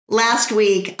Last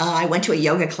week, I went to a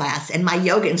yoga class and my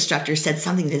yoga instructor said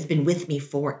something that has been with me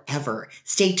forever.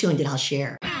 Stay tuned and I'll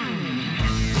share.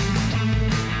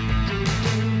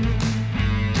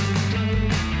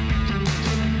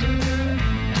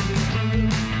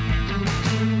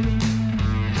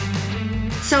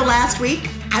 So last week,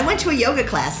 I went to a yoga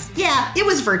class. Yeah, it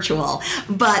was virtual,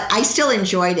 but I still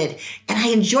enjoyed it. And I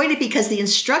enjoyed it because the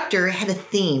instructor had a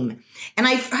theme. And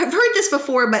I've heard this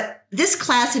before, but this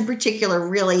class in particular,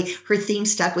 really, her theme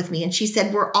stuck with me. And she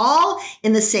said, we're all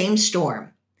in the same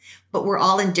storm, but we're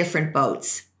all in different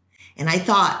boats. And I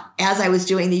thought, as I was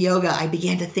doing the yoga, I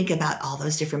began to think about all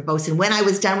those different boats. And when I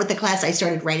was done with the class, I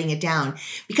started writing it down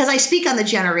because I speak on the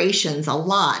generations a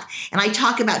lot. And I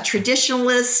talk about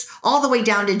traditionalists all the way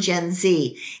down to Gen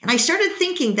Z. And I started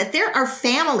thinking that there are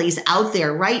families out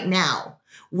there right now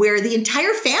where the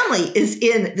entire family is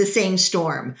in the same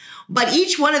storm, but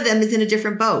each one of them is in a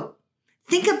different boat.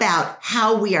 Think about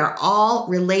how we are all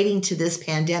relating to this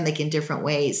pandemic in different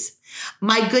ways.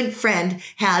 My good friend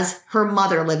has her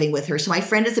mother living with her. So my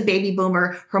friend is a baby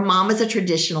boomer. Her mom is a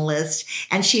traditionalist,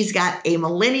 and she's got a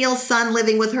millennial son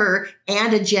living with her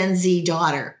and a Gen Z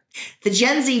daughter. The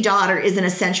Gen Z daughter is an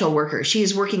essential worker.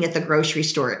 She's working at the grocery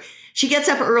store. She gets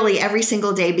up early every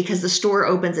single day because the store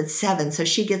opens at 7. So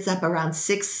she gets up around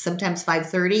 6, sometimes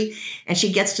 5:30, and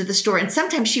she gets to the store. And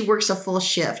sometimes she works a full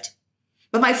shift.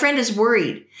 But my friend is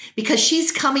worried because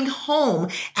she's coming home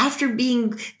after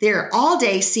being there all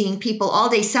day, seeing people all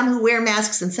day, some who wear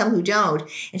masks and some who don't.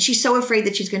 And she's so afraid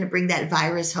that she's going to bring that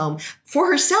virus home for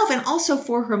herself and also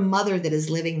for her mother that is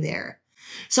living there.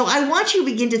 So I want you to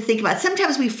begin to think about,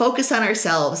 sometimes we focus on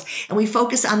ourselves and we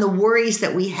focus on the worries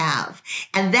that we have.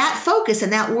 And that focus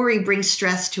and that worry brings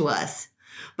stress to us.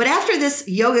 But after this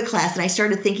yoga class, and I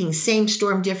started thinking same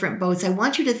storm, different boats, I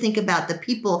want you to think about the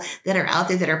people that are out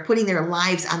there that are putting their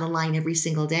lives on the line every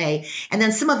single day. And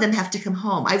then some of them have to come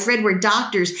home. I've read where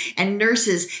doctors and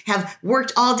nurses have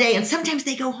worked all day, and sometimes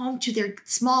they go home to their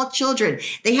small children.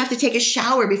 They have to take a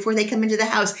shower before they come into the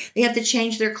house. They have to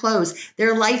change their clothes.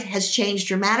 Their life has changed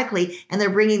dramatically, and they're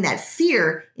bringing that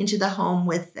fear into the home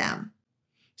with them.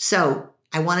 So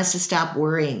I want us to stop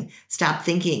worrying, stop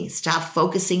thinking, stop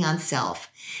focusing on self.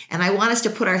 And I want us to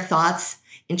put our thoughts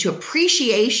into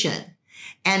appreciation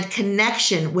and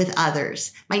connection with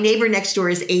others. My neighbor next door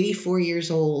is 84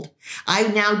 years old. I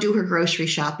now do her grocery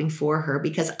shopping for her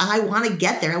because I want to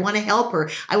get there. I want to help her.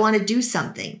 I want to do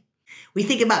something. We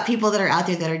think about people that are out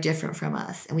there that are different from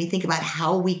us, and we think about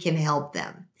how we can help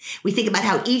them. We think about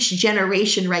how each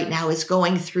generation right now is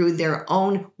going through their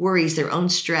own worries, their own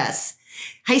stress.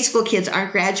 High school kids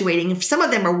aren't graduating. Some of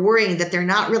them are worrying that they're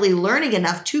not really learning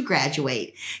enough to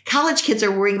graduate. College kids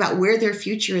are worrying about where their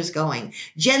future is going.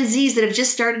 Gen Zs that have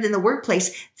just started in the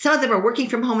workplace, some of them are working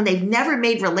from home and they've never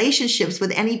made relationships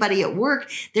with anybody at work.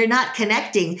 They're not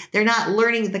connecting. They're not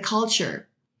learning the culture.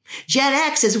 Gen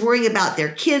X is worrying about their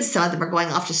kids. Some of them are going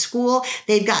off to school.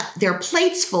 They've got their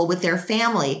plates full with their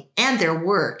family and their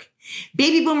work.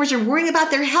 Baby boomers are worrying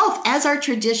about their health, as are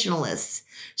traditionalists.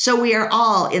 So we are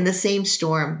all in the same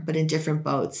storm, but in different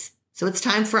boats. So it's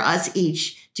time for us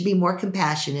each to be more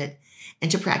compassionate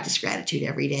and to practice gratitude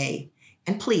every day.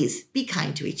 And please be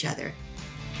kind to each other.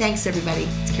 Thanks, everybody.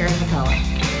 It's Karen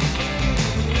McCullough.